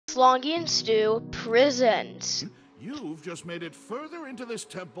Slongi and Stew presents. You've just made it further into this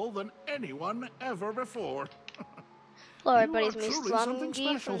temple than anyone ever before. Hello everybody, it's me truly something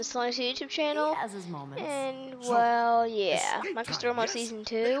Slongi from the special. Slongi YouTube channel. He has his moments. And So, well, yeah, escape Minecraft time, StoryMode yes? Season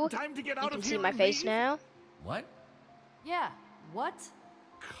 2. Time to get You out can of see here my and face leave? now. What? Yeah, what?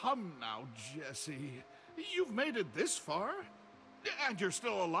 Come now, Jesse. You've made it this far. And you're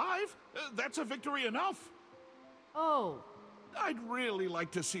still alive. That's a victory enough. Oh, I'd really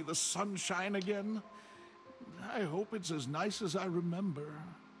like to see the sunshine again. I hope it's as nice as I remember.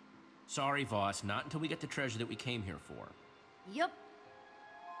 Sorry, Voss, not until we get the treasure that we came here for. yep.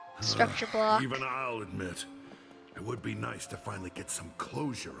 Structure block. Even I'll admit, it would be nice to finally get some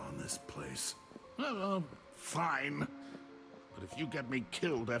closure on this place. Fine. But if you get me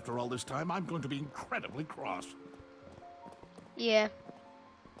killed after all this time, I'm going to be incredibly cross. Yeah.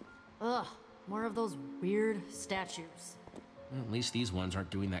 Ugh, more of those weird statues. Well, at least these ones aren't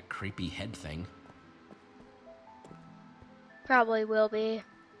doing that creepy head thing. Probably will be.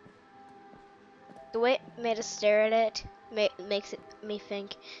 The way it made us stare at it makes me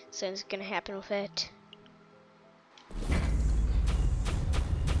think something's gonna happen with it.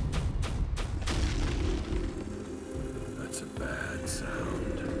 That's a bad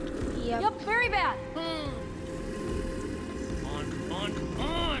sound. Yep. Yep, very bad. Come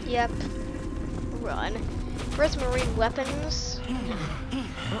on! Yep. Run. First, marine weapons.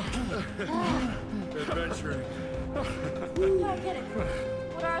 Adventuring. No kidding.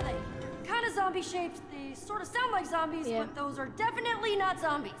 What are they? Kind of zombie shaped. They sort of sound like zombies, Yeah. but those are definitely not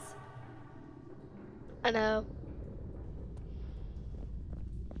zombies. I know.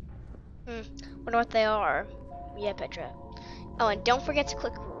 Wonder what they are. Yeah, Petra. Oh, and don't forget to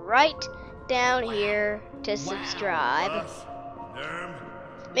click right down here to subscribe. Nerm,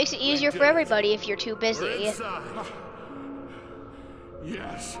 Makes it easier for everybody if you're too we're busy. inside.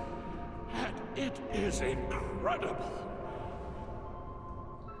 Yes. And it is incredible.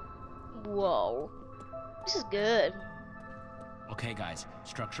 Whoa. This is good. Okay, guys,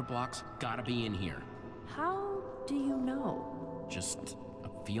 structure blocks gotta be in here. How do you know? Just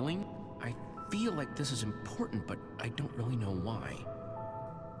a feeling? I feel like this is important, but I don't really know why.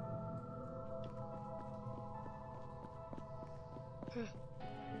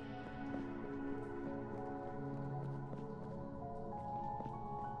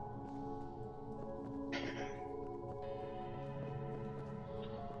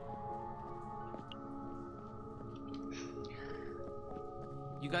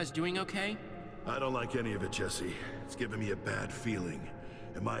 You guys doing okay? I don't like any of it, Jesse. It's giving me a bad feeling.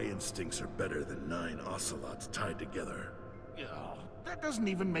 And my instincts are better than 9 ocelots tied together. Oh, that doesn't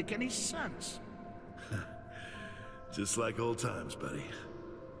even make any sense. Just like old times, buddy.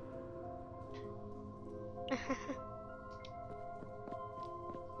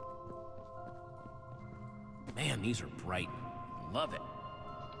 Man, these are bright. Love it.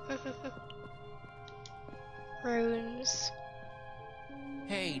 Runes.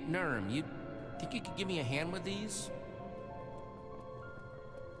 Hey, Nerm, you think you could give me a hand with these?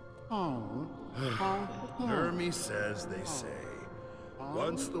 Hermes says they say,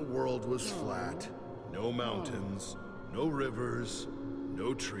 once the world was flat, no mountains, no rivers,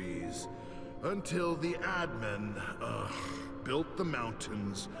 no trees, until the admin built the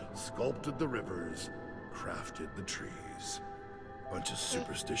mountains, sculpted the rivers, crafted the trees. Bunch of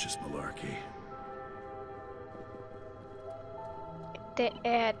superstitious malarkey. The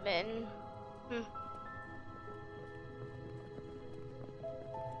admin.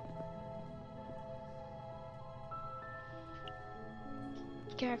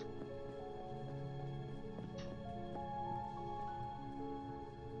 Okay.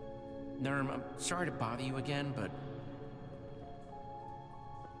 Nerm, I'm sorry to bother you again, but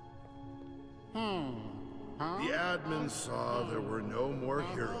The admin saw there were no more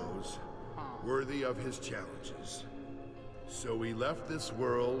heroes worthy of his challenges. So he left this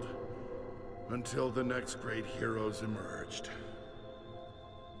world until the next great heroes emerged.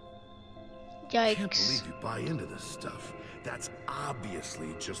 I can't Yikes. believe you buy into this stuff. That's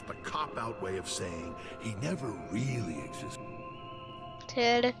obviously just the cop-out way of saying he never really existed.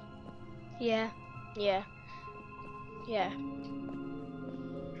 Ted. Yeah. Yeah. Yeah.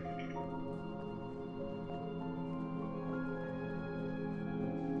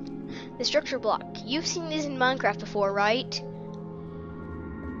 The structure block. You've seen these in Minecraft before, right?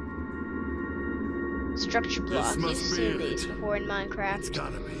 Structure block. You've must be seen it. these before in It's Minecraft.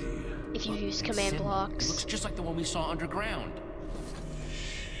 gotta be. If you use it's command simple. It blocks. looks just like the one we saw underground.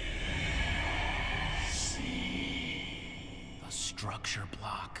 The structure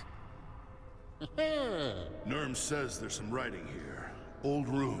block. Nerm says there's some writing here. Old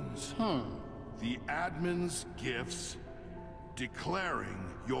runes. The admin's gifts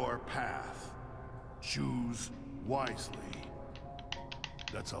declaring your path. Choose wisely.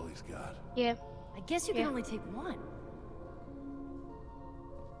 That's all he's got. Yeah. I guess you can only take one.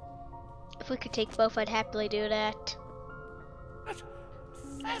 If we could take both, I'd happily do that. That's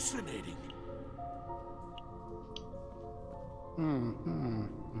fascinating.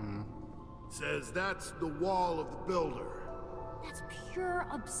 Says that's the wall of the builder. That's pure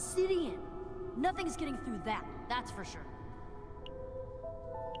obsidian. Nothing's getting through that, that's for sure.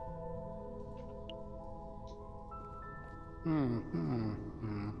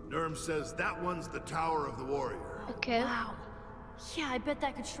 Nerm says that one's the Tower of the Warrior. Okay. Wow. Yeah, I bet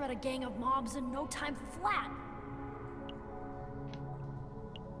that could shred a gang of mobs in no time flat.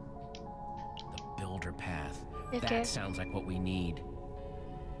 The builder path. Okay. That sounds like what we need.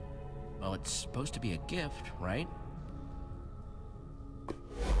 Well, it's supposed to be a gift, right?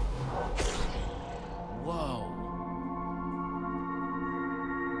 Whoa.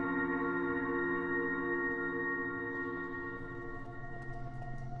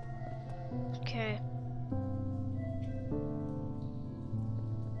 Okay.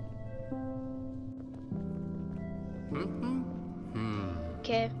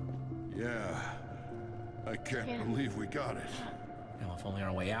 Okay. Yeah. I can't believe we got it. Well, if only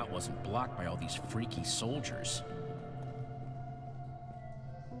our way out wasn't blocked by all these freaky soldiers.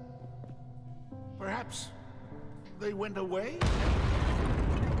 Perhaps they went away?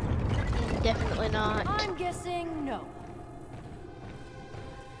 Definitely not. I'm guessing no.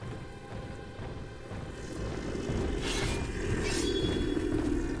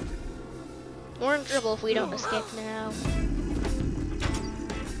 We're in trouble if we don't escape now.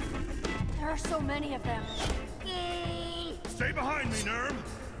 There are so many of them. Stay behind me, Nerm.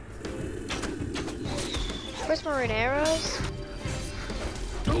 Where's Marineros?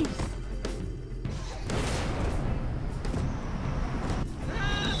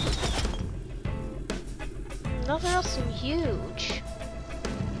 Nothing else seems huge.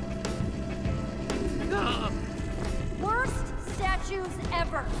 Worst statues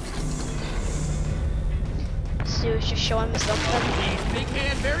ever. Stu's just showing me something. Big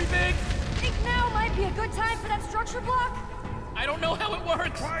hand, very big. Think now might be a good time for that structure block? I don't know how it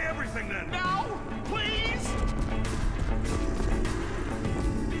works. Try everything then. Now, please!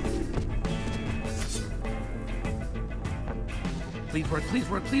 Please work, please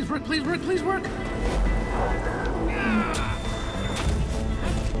work, please work, please work, please work.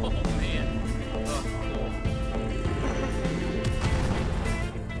 Oh, man.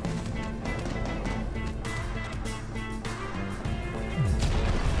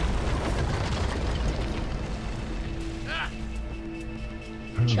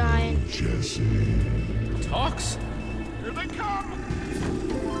 Giant. Jesse. Talks? Here they come!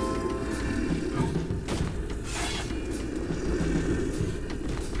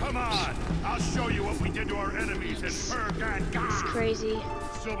 Come on. I'll show you what we did to our enemies in Pergan. It's crazy.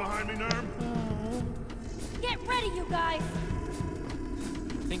 Still behind me, Nerm? Get ready, you guys.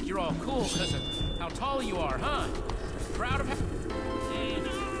 Think you're all cool because of how tall you are, huh? Proud of how...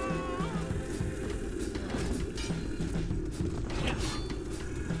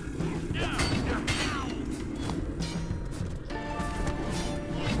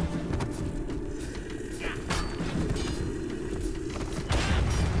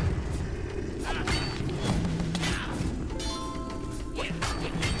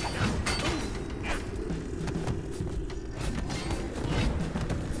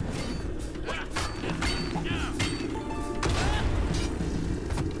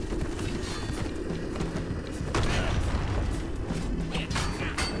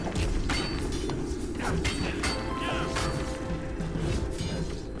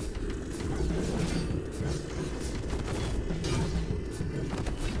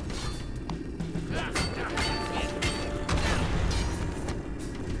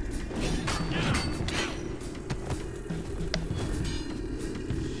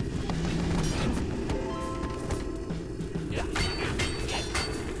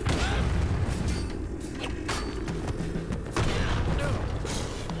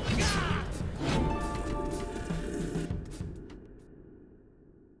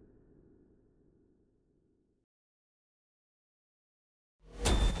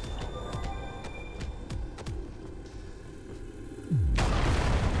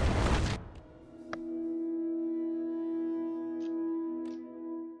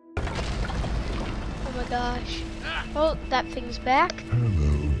 Oh my gosh. Oh, that thing's back.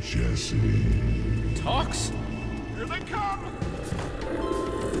 Hello, Jesse. Talks? Here they come!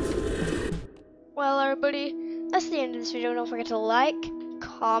 Well, everybody, That's the end of this video. Don't forget to like,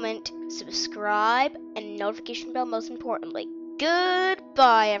 comment, subscribe, and notification bell most importantly.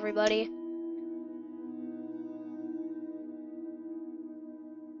 Goodbye, everybody.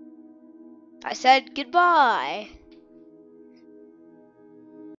 I said goodbye.